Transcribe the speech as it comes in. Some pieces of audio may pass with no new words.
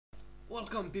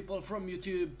Welcome people from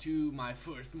YouTube to my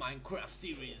first Minecraft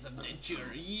series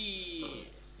adventure. Yeah!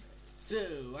 So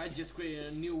I just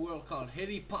created a new world called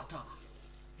Harry Potter.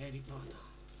 Harry Potter.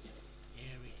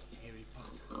 Harry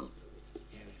Potter.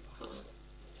 Harry Potter.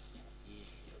 Yeah.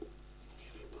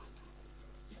 Harry Potter.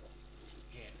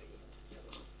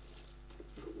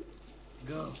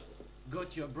 Harry. Go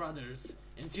to your brothers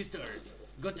and sisters.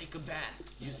 Go take a bath,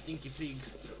 you stinky pig.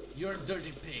 You're a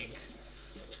dirty pig.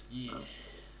 Yeah.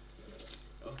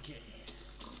 Okay.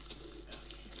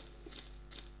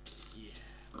 Yeah.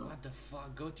 What the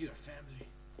fuck? Go to your family.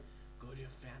 Go to your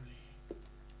family.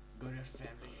 Go to your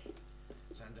family.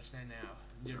 So understand now.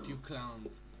 There are two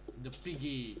clowns. The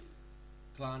piggy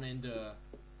clown and the...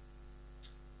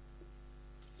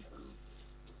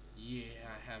 Yeah,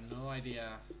 I have no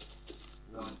idea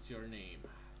what's your name.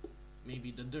 Maybe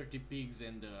the dirty pigs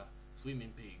and the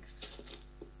swimming pigs.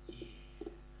 Yeah.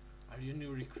 Are you a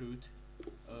new recruit?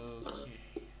 Okay,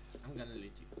 I'm gonna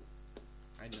let you.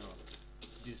 I know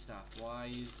this stuff.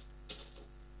 Why is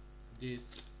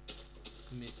this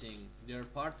missing? There are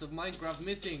parts of Minecraft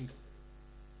missing.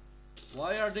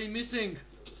 Why are they missing?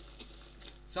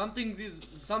 Something's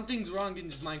wrong in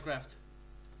this Minecraft.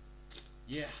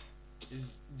 Yeah,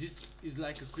 this is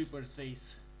like a creeper's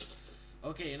face.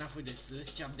 Okay, enough with this.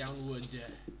 Let's chop down wood.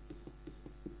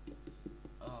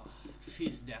 Oh,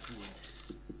 feast that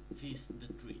wood. Feast the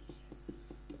tree.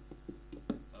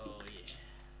 Oh yeah.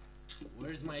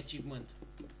 Where's my achievement?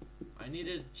 I need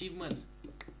an achievement.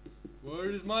 Where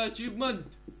is my achievement?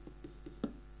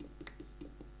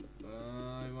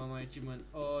 I want my achievement.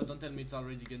 Oh, don't tell me it's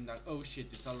already getting dark. Oh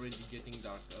shit, it's already getting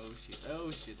dark. Oh shit.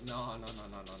 Oh shit. No. No.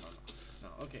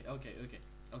 Okay. Okay.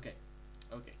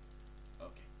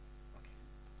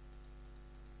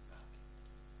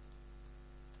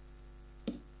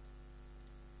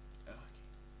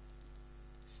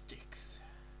 Sticks.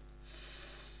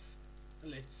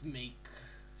 Let's make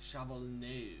shovel now.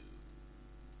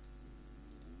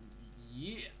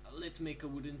 Yeah, let's make a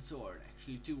wooden sword.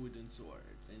 Actually, two wooden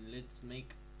swords, and let's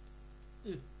make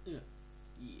yeah,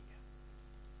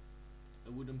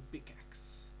 a wooden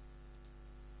pickaxe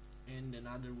and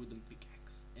another wooden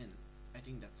pickaxe, and I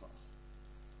think that's all.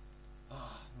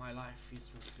 Ah, my life is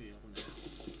fulfilled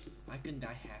now. I can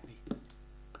die happy.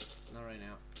 Not right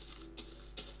now.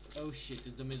 Oh shit,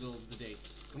 it's the middle of the day.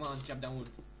 Come on, chop down wood.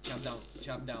 Chop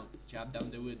down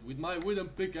the wood with my wooden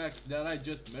pickaxe that I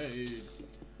just made.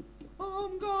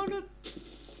 I'm gonna...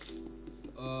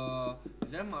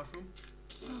 is that a mushroom?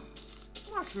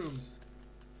 Mushrooms!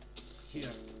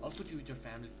 Here, I'll put you with your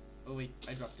family. Oh wait,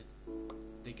 I dropped it.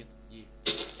 Take it, yeah.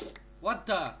 What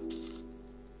the?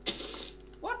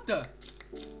 What the?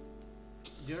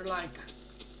 They're like...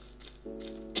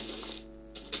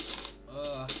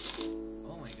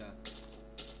 oh my god.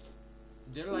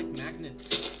 They're like magnets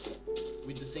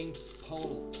with the same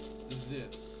pole.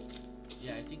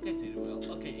 Yeah, I think I said it well.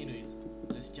 Okay, anyways,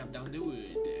 let's chop down the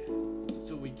wood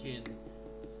so we can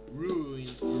rule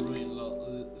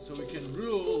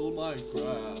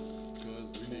Minecraft,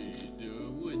 because we need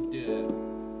wood.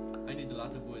 I need a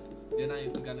lot of wood. Then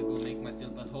I'm gonna go make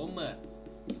myself a home.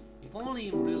 If only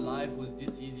in real life was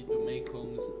this easy to make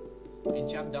homes and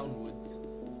chop down woods.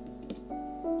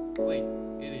 Wait,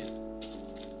 it is.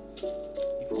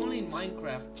 If only in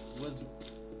Minecraft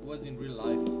was in real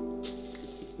life,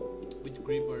 with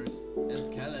creepers and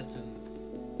skeletons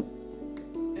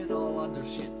and all other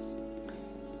shits.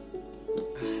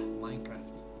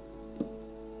 Minecraft.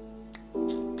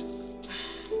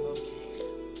 Okay.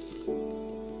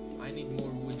 I need more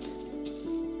wood.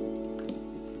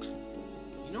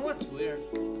 You know what's weird?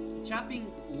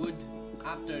 Chopping wood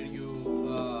after you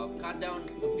cut down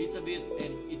a piece of it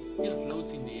and it still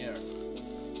floats in the air.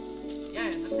 Yeah,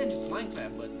 I understand it's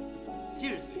Minecraft, but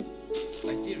seriously,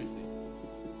 like seriously.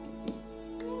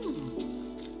 Ooh,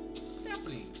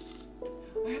 sapling.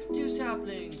 I have two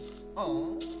saplings.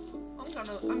 Oh, I'm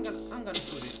gonna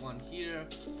put it one here.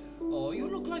 Oh, you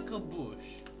look like a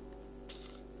bush.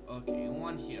 Okay, and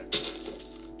one here.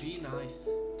 Be nice.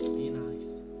 Be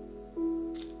nice.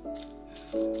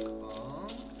 Oh,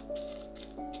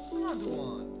 another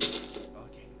one.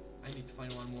 Okay, I need to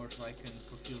find one more so I can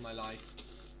fulfill my life.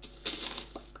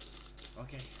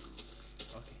 Okay.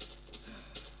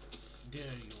 There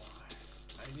you are.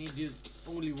 I needed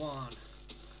only one.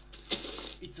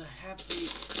 It's a happy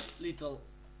little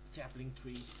sapling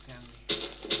tree family.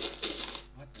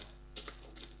 What the?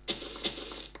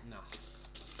 No.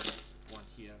 One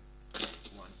here.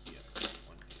 One here.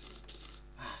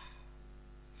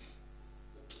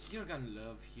 You're gonna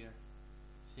love here.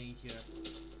 Staying here.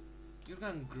 You're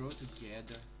gonna grow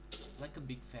together like a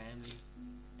big family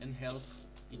and help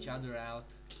each other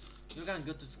out. You're gonna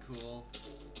go to school.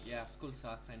 Yeah, school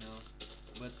sucks, I know,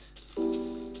 but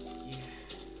yeah.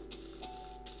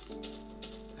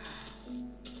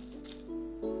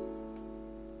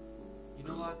 You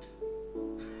know what?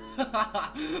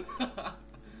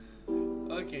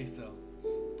 Okay, so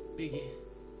Piggy,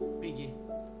 Piggy,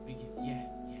 Piggy, yeah,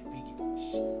 Piggy.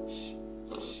 Shh, shh,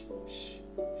 shh, shh,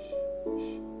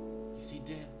 shh. You see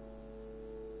that?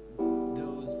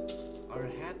 Those are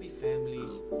a happy family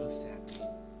of saplings.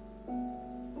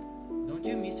 Don't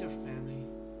you miss your family?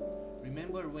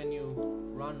 Remember when you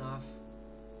run off?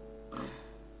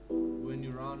 When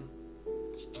you run,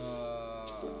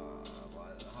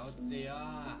 how to say,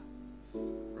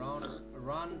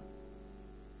 run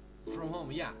from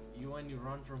home. Yeah, when you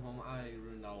run from home. I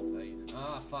ruined all face.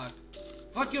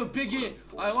 Fuck you, Piggy.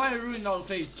 Why I ruined all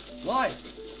face? Why?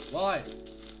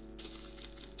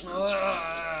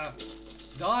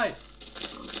 Die.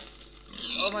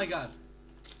 Oh my god.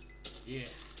 Yeah,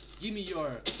 give me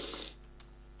your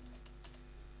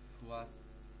what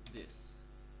this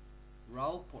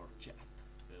raw pork chop.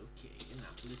 Okay,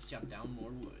 enough. Let's chop down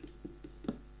more wood.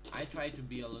 I try to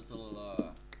be a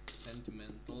little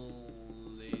sentimental.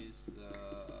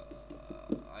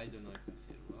 I don't know if I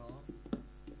said it well.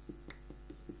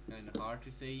 It's kind of hard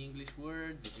to say English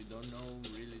words if you don't know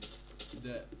really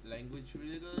the language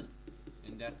really good,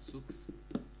 and that sucks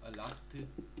a lot too.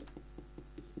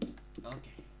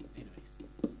 Okay, anyways,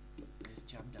 let's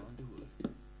chop down the wood.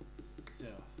 So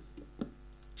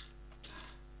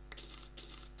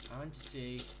I want to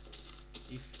say,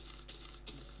 if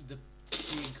the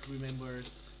pig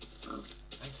remembers,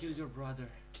 I killed your brother.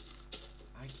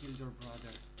 I killed your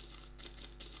brother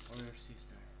or your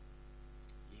sister.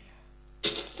 Yeah.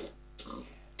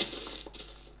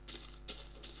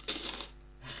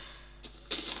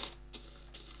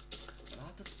 A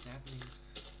lot of saplings.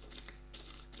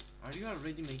 Are you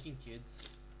already making kids?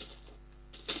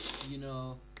 You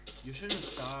know, you shouldn't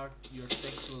start your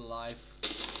sexual life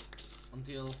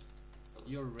until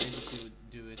you're ready to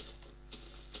do it.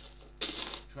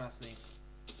 Trust me. Yeah.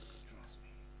 Trust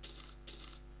me.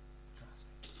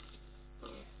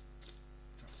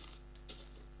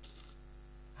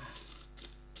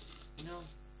 You know,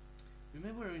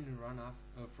 remember when you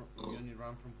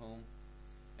run from home,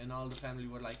 and all the family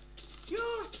were like,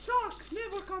 "You suck!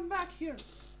 Never come back here!"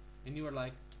 And you were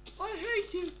like, "I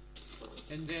hate you!"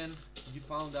 And then you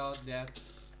found out that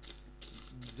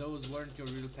those weren't your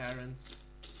real parents,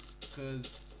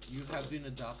 because you have been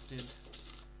adopted.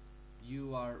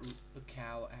 You are a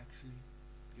cow, actually.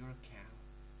 You're a cow.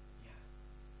 Yeah.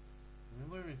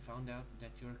 Remember when we found out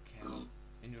that you're a cow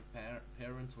and your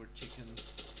parents were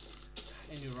chickens,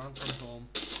 and you run from home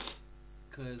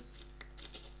because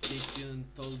they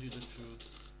didn't told you the truth,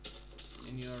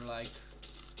 and you're like,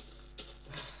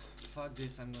 fuck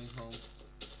this, I'm going home.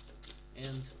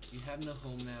 And you have no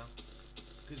home now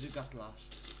because you got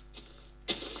lost.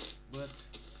 But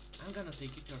I'm gonna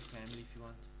take you to your family if you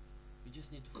want. You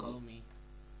just need to follow me.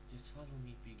 Just follow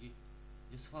me, Piggy.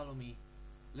 Just follow me.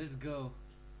 Let's go.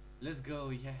 Let's go,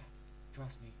 yeah.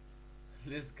 Trust me.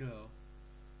 Let's go.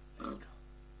 Let's go.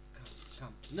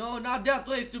 Come. No, not that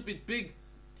way, stupid pig.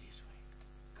 This way.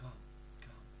 Come.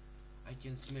 I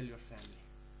can smell your family.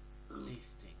 They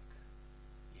stink.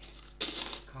 Yeah.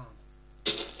 Come.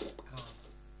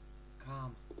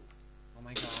 Oh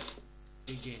my god.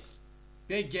 Piggy.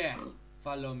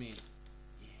 Follow me.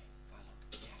 Yeah, follow.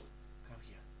 Yeah. Come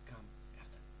here. Come.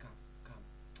 After. Come.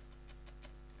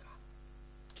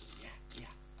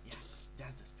 Yeah.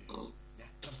 That's the spirit. Yeah.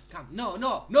 Come. No.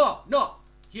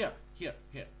 Here.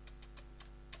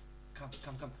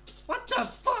 Come. What the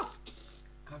fuck?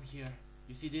 Come here.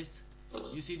 You see this?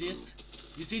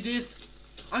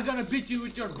 I'm gonna beat you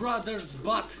with your brother's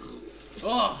butt.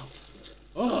 Oh.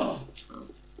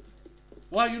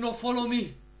 Why you not follow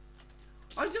me?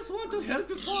 I just want to help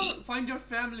you find your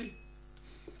family.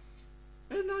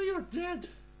 And now you're dead.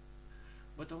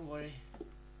 But don't worry.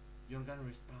 You're gonna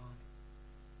respawn.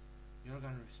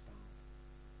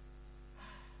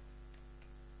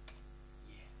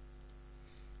 Yeah.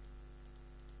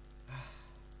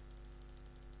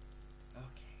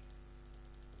 Okay.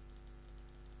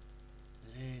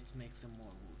 Let's make some more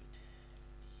wood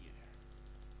here.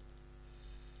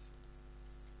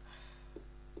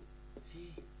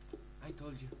 See? I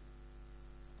told you.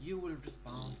 You will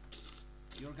respawn.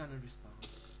 You're gonna respawn.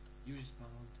 You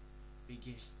respawned.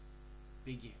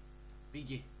 Piggy. Do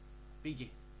you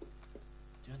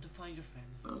want to find your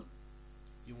family?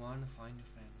 You want to find your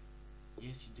family?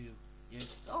 Yes, you do.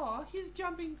 Yes. Oh, he's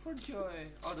jumping for joy.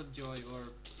 Out of joy,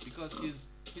 or because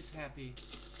he's happy.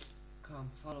 Come,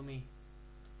 follow me.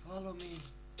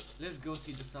 Let's go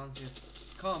see the sunset.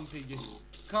 Come, piggy.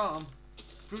 Come.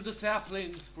 Through the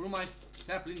saplings. Through my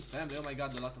saplings family. Oh my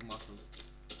god, a lot of mushrooms.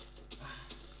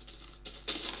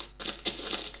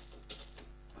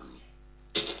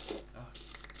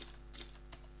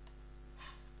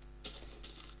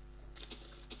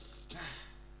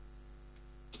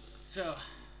 So,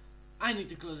 I need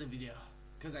to close the video,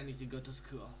 because I need to go to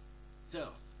school. So,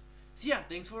 see ya,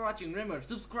 thanks for watching, remember,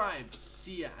 subscribe.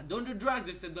 See ya, don't do drugs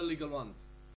except the legal ones.